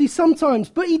authority sometimes,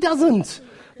 but he doesn't.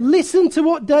 Listen to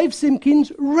what Dave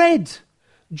Simpkins read.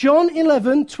 John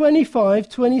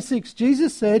 11:25-26.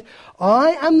 Jesus said,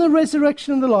 I am the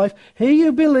resurrection and the life. He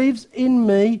who believes in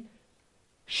me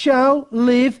shall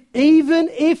live even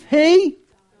if he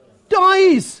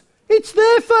dies. It's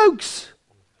there, folks.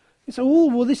 You say, oh,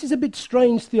 well, this is a bit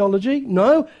strange theology.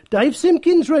 No, Dave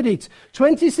Simpkins read it.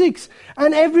 26.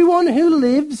 And everyone who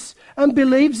lives and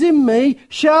believes in me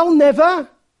shall never.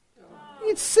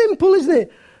 It's simple, isn't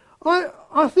it?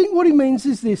 I think what he means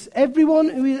is this. Everyone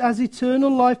who has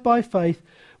eternal life by faith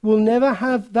will never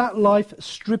have that life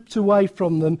stripped away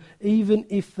from them, even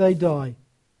if they die.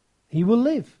 He will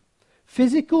live.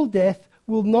 Physical death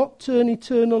will not turn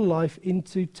eternal life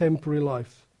into temporary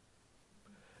life.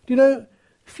 Do you know,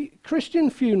 Christian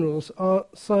funerals are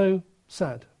so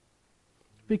sad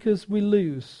because we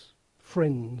lose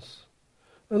friends.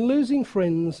 And losing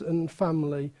friends and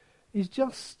family is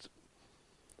just...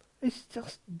 it's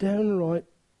just downright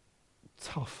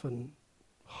tough and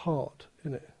hard,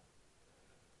 isn't it?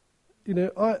 You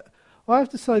know, I have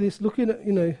to say this, looking at,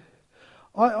 you know,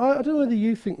 I don't know whether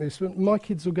you think this, but my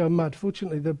kids will go mad.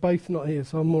 Fortunately, they're both not here,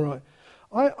 so I'm all right.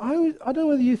 I don't know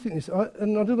whether you think this,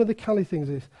 and I don't know whether Callie thinks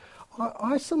this.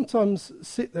 I sometimes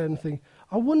sit there and think,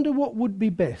 I wonder what would be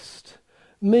best,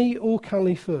 me or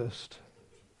Callie first.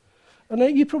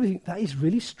 And you probably think, that is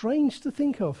really strange to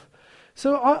think of.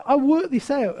 So I work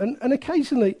this out, and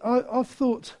occasionally I've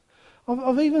thought,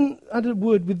 I've even had a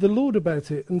word with the Lord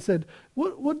about it and said,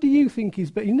 what do you think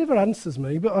is better? He never answers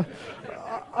me, but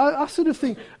I sort of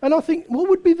think, and I think, what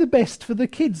would be the best for the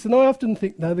kids? And I often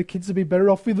think, no, the kids would be better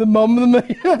off with the mum than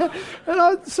me. and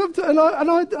I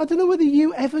don't know whether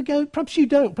you ever go, perhaps you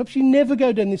don't, perhaps you never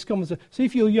go down this conversation. See,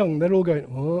 if you're young, they're all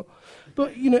going, what?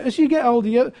 But, you know, as you get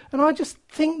older, and I just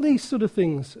think these sort of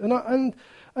things, and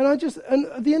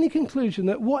the only conclusion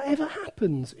that whatever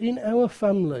happens in our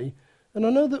family, and I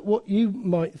know that what you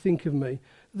might think of me,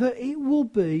 that it will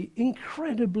be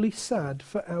incredibly sad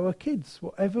for our kids,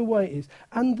 whatever way it is,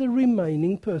 and the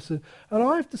remaining person. And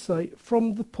I have to say,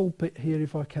 from the pulpit here,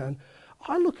 if I can,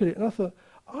 I look at it and I thought,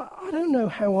 I don't know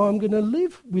how I'm going to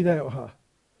live without her.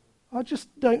 I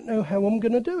just don't know how I'm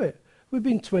going to do it. We've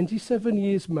been 27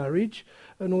 years marriage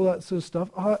and all that sort of stuff.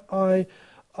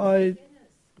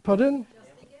 Pardon?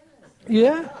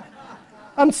 Yeah.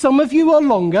 And some of you are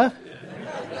longer.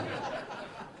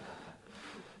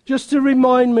 Just to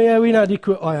remind me how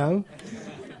inadequate I am.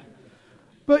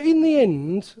 But in the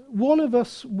end, one of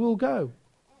us will go.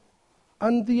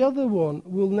 And the other one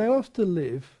will now have to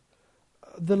live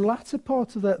the latter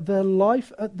part of their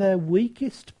life at their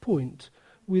weakest point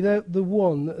without the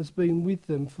one that has been with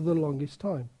them for the longest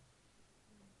time.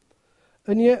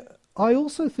 And yet, I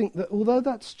also think that although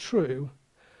that's true,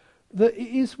 that it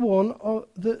is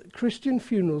that Christian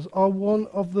funerals are one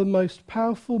of the most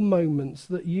powerful moments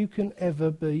that you can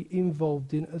ever be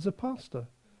involved in as a pastor.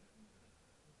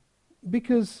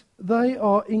 Because they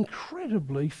are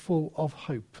incredibly full of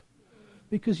hope.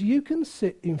 Because you can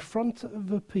sit in front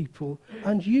of a people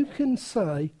and you can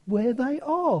say where they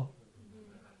are.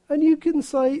 And you can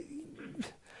say,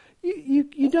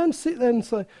 you don't sit there and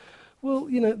say, well,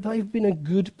 they've been a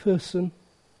good person.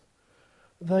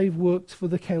 They've worked for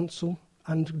the council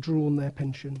and drawn their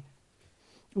pension.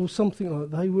 Or something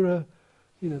like that.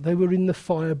 They were in the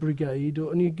fire brigade,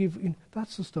 and you give that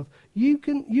sort of stuff. You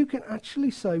can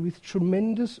actually say with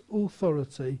tremendous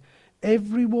authority,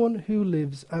 everyone who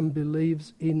lives and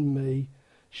believes in me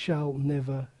shall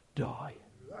never die.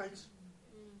 Right.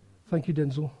 Thank you,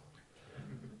 Denzel.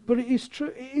 But it is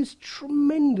true. It is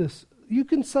tremendous. You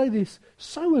can say this,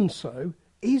 so-and-so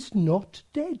is not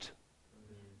dead.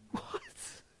 What?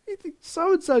 You think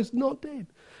so-and-so's not dead?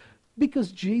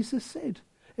 Because Jesus said,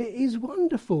 it is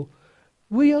wonderful.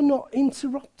 We are not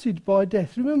interrupted by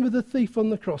death. Remember the thief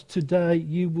on the cross. Today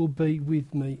you will be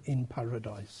with me in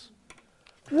paradise.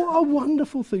 What a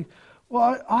wonderful thing.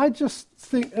 Well, I just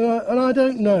think, and I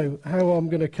don't know how I'm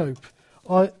going to cope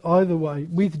either way,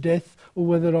 with death or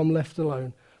whether I'm left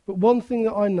alone. But one thing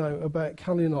that I know about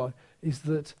Callie and I is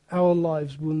that our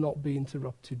lives will not be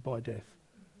interrupted by death.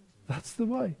 That's the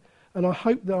way. And I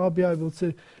hope that I'll be able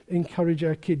to encourage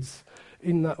our kids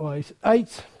in that way.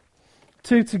 8,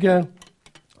 2 to go.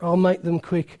 I'll make them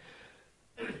quick.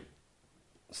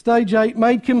 Stage 8,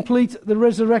 made complete at the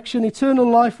resurrection. Eternal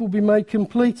life will be made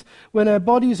complete when our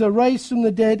bodies are raised from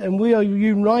the dead and we are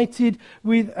united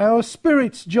with our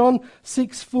spirits. John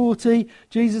 6:40,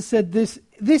 Jesus said this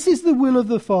is the will of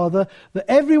the Father, that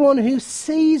everyone who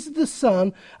sees the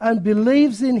Son and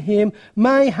believes in him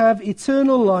may have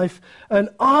eternal life. And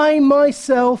I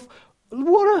myself,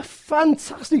 what a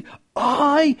fantastic,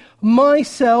 I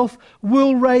myself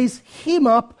will raise him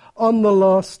up on the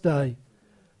last day.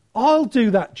 I'll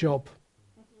do that job.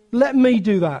 Let me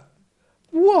do that.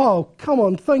 Whoa, come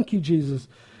on, thank you, Jesus.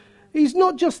 He's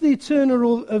not just the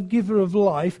eternal giver of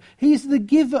life. He's the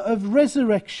giver of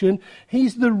resurrection.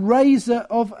 He's the raiser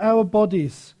of our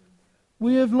bodies.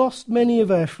 We have lost many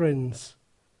of our friends.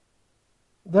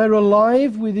 They're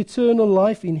alive with eternal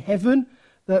life in heaven.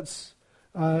 That's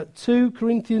 2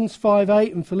 Corinthians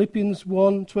 5:8 and Philippians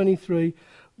 1:23.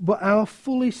 But our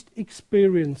fullest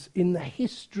experience in the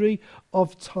history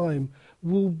of time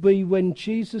will be when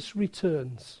Jesus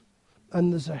returns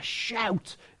and there's a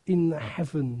shout in the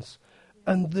heavens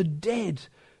and the dead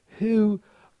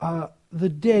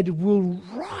will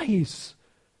rise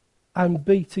and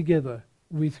be together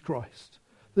with Christ.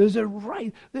 There's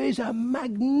a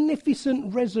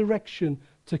magnificent resurrection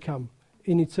to come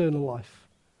in eternal life.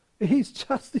 It's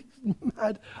just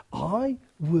mad. I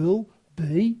will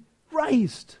be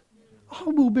raised. I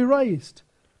will be raised.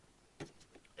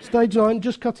 Stage 9,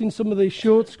 just cutting some of these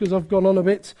shorts because I've gone on a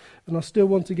bit and I still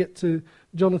want to get to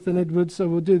Jonathan Edwards, so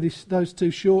we'll do those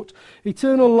two short.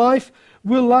 Eternal life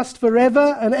will last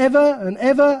forever and ever and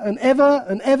ever and ever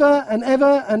and ever and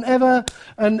ever and ever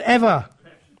and ever.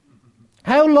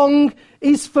 How long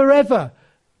is forever?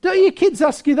 Don't your kids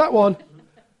ask you that one?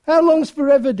 How long's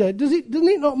forever dead? Doesn't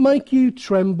it not make you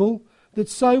tremble that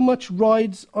so much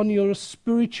rides on your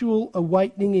spiritual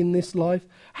awakening in this life?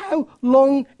 How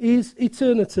long is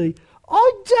eternity?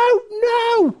 I don't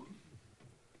know.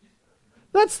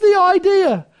 That's the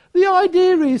idea. The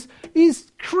idea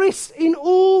is Chris, in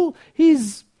all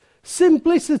his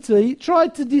simplicity,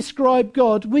 tried to describe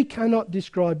God. We cannot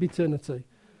describe eternity.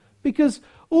 Because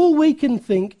all we can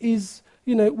think is,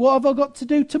 what have I got to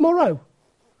do tomorrow?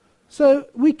 So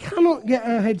we cannot get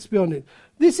our heads beyond it.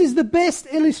 This is the best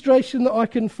illustration that I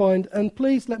can find, and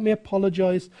please let me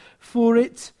apologise for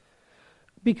it.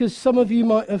 because some of you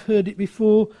might have heard it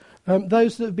before.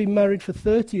 Those that have been married for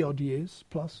 30 odd years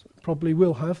plus probably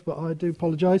will have, but I do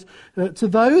apologise to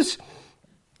those.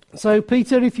 So,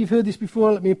 Peter, if you've heard this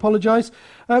before, let me apologise.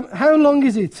 How long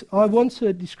is it? I once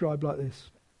heard described like this.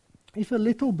 If a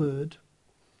little bird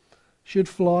should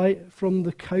fly from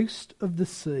the coast of the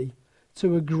sea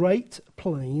to a great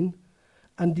plain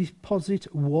and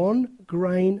deposit 1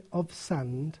 grain of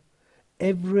sand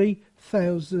every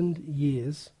 1,000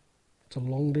 years, it's a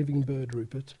long-living bird,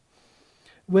 Rupert,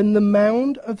 when the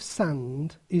mound of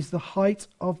sand is the height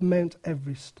of Mount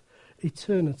Everest,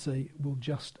 eternity will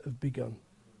just have begun.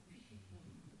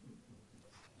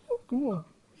 Oh, come on.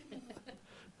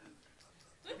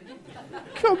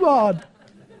 Come on.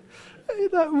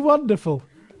 Isn't that wonderful?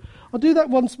 I'll do that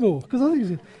once more, because I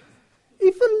think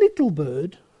if a little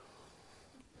bird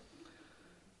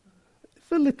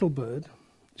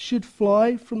should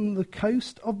fly from the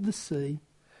coast of the sea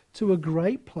to a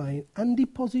great plain and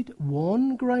deposit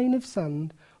 1 grain of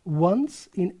sand once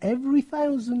in every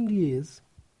 1,000 years,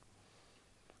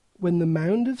 when the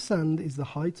mound of sand is the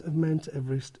height of Mount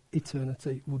Everest,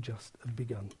 eternity will just have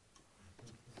begun.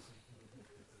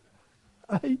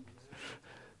 Hey?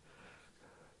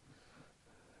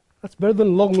 That's better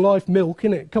than long life milk,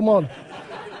 isn't it? Come on.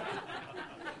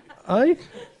 Hey?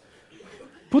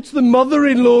 Puts the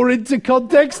mother-in-law into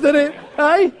context, doesn't it?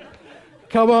 Hey?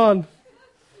 Come on.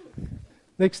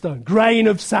 Next time. Grain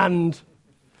of sand.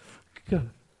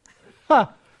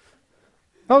 Ha!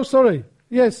 Oh, sorry.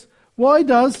 Yes. Why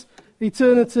does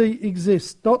eternity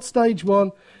exist? Not stage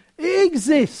 1. It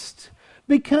exists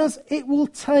because it will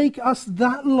take us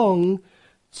that long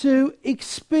to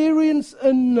experience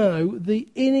and know the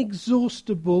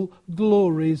inexhaustible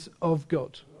glories of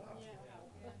God.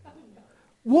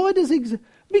 Why does it exist?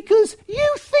 Because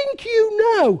you think you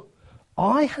know.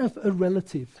 I have a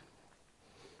relative.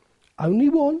 Only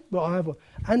one, but I have one.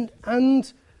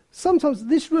 And sometimes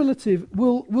this relative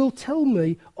will tell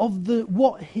me of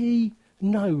what he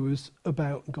knows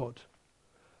about God.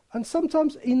 And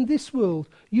sometimes in this world,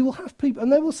 you will have people, and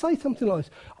they will say something like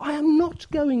this, I am not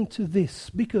going to this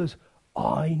because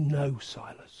I know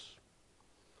Silas.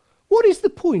 What is the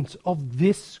point of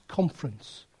this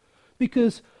conference?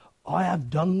 Because I have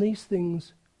done these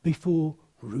things before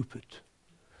Rupert.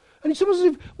 And it's almost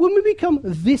as if when we become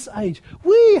this age,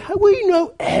 we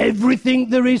know everything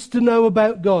there is to know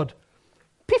about God.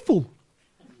 Piffle.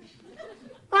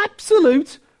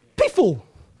 Absolute piffle.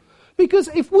 Because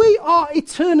if we are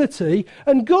eternity,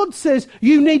 and God says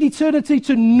you need eternity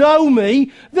to know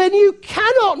me, then you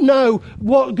cannot know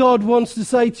what God wants to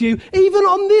say to you, even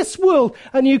on this world,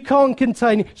 and you can't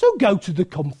contain it. So go to the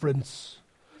conference.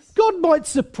 God might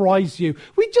surprise you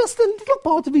with just a little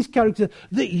part of his character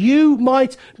that you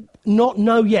might not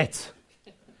know yet.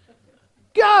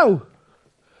 Go.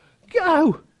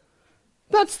 Go.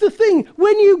 That's the thing.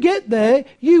 When you get there,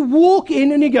 you walk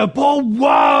in and you go, oh,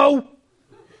 whoa.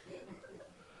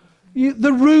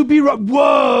 The ruby rock,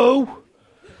 whoa.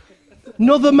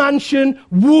 Another mansion,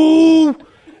 whoa.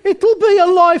 It'll be a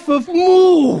life of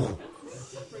moo.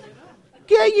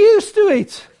 Get used to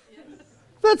it.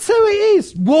 That's how it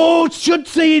is. Whoa, should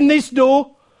see in this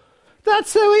door.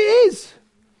 That's how it is.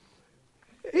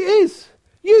 It is.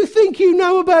 You think you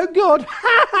know about God?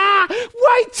 Ha ha!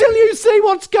 Wait till you see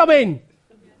what's coming.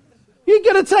 You're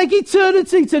going to take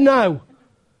eternity to know.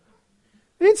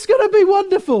 It's going to be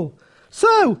wonderful.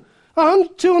 So,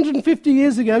 250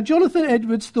 years ago, Jonathan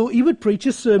Edwards thought he would preach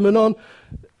a sermon on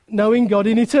knowing God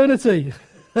in eternity.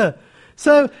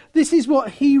 So, this is what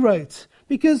he wrote.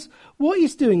 Because what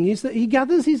he's doing is that he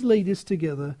gathers his leaders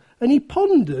together and he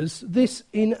ponders this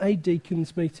in a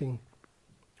deacon's meeting.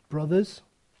 Brothers,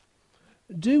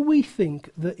 do we think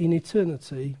that in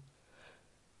eternity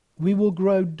we will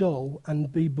grow dull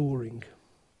and be boring?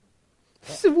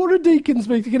 So what a deacon's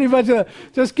meeting. Can you imagine that?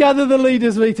 Just gather the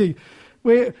leaders meeting.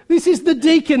 This is the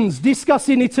deacons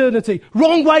discussing eternity.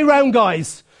 Wrong way round,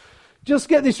 guys. Just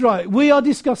get this right. We are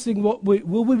discussing will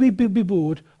we be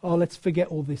bored? Oh, let's forget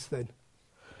all this then.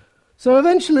 So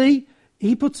eventually,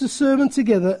 he puts a sermon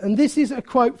together, and this is a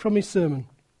quote from his sermon.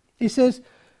 He says,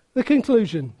 the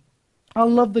conclusion. I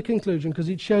love the conclusion because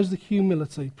it shows the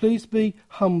humility. Please be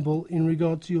humble in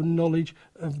regard to your knowledge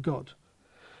of God.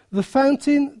 The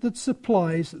fountain that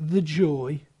supplies the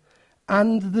joy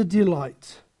and the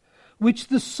delight which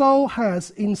the soul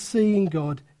has in seeing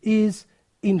God is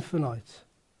infinite.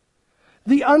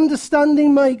 The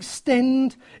understanding may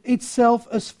extend itself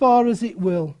as far as it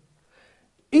will.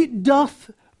 It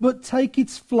doth but take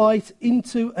its flight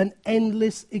into an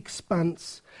endless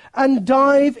expanse and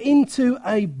dive into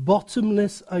a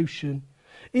bottomless ocean.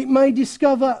 It may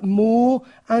discover more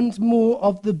and more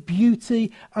of the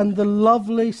beauty and the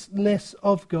loveliness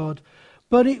of God,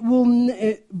 but it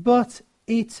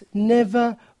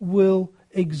never will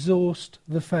exhaust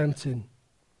the fountain.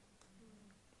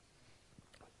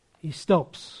 He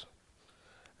stops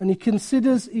and he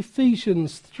considers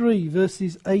Ephesians 3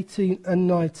 verses 18 and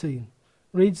 19.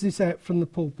 Reads this out from the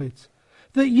pulpit.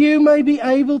 That you may be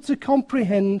able to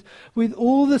comprehend with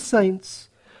all the saints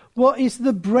what is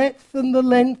the breadth and the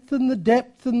length and the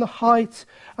depth and the height,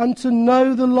 and to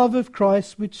know the love of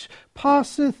Christ which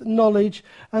passeth knowledge,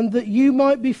 and that you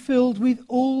might be filled with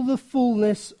all the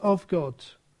fullness of God.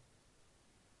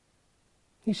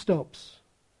 He stops.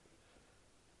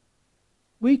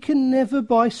 We can never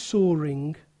by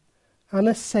soaring and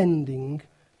ascending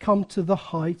come to the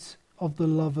height of the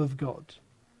love of God.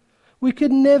 We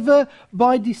can never,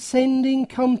 by descending,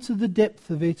 come to the depth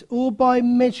of it, or by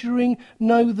measuring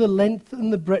know the length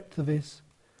and the breadth of it.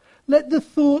 Let the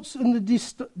thoughts and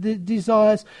the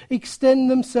desires extend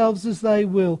themselves as they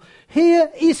will. Here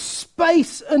is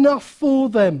space enough for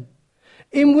them,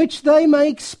 in which they may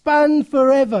expand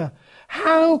forever.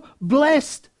 How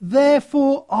blessed,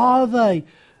 therefore, are they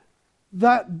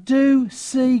that do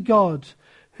see God,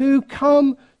 who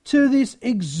come to this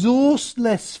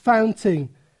exhaustless fountain,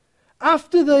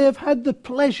 after they have had the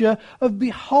pleasure of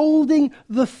beholding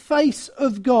the face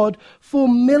of God for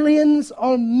millions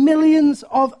on millions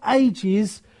of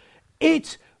ages.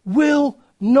 It will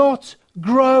not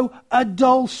grow a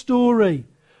dull story.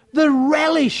 The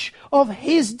relish of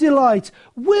his delight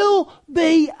will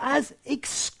be as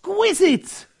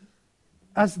exquisite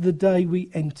as the day we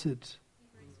entered.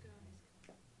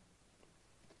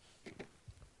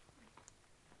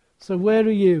 So where are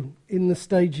you in the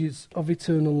stages of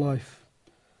eternal life?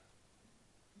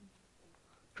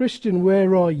 Christian,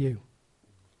 where are you?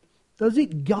 Does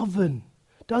it govern?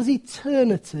 Does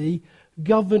eternity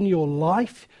govern your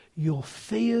life, your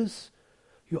fears,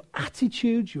 your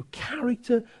attitudes, your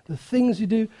character, the things you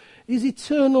do? Is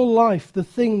eternal life the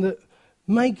thing that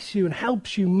makes you and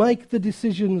helps you make the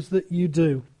decisions that you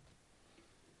do?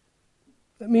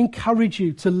 Let me encourage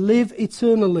you to live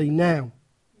eternally now.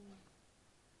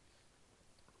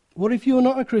 What if you're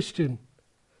not a Christian?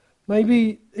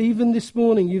 Maybe even this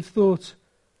morning you've thought,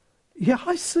 yeah,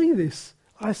 I see this.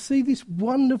 I see this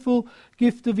wonderful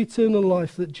gift of eternal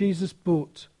life that Jesus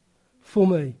bought for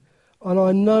me. And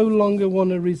I no longer want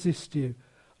to resist you.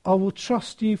 I will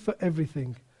trust you for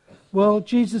everything. Well,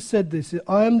 Jesus said this,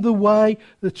 I am the way,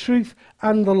 the truth,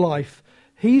 and the life.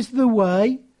 He's the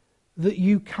way that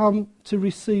you come to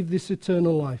receive this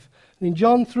eternal life. And in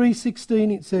John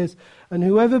 3:16 it says, and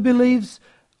whoever believes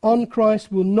on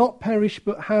Christ will not perish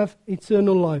but have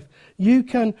eternal life. You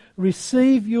can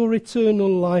receive your eternal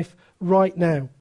life right now.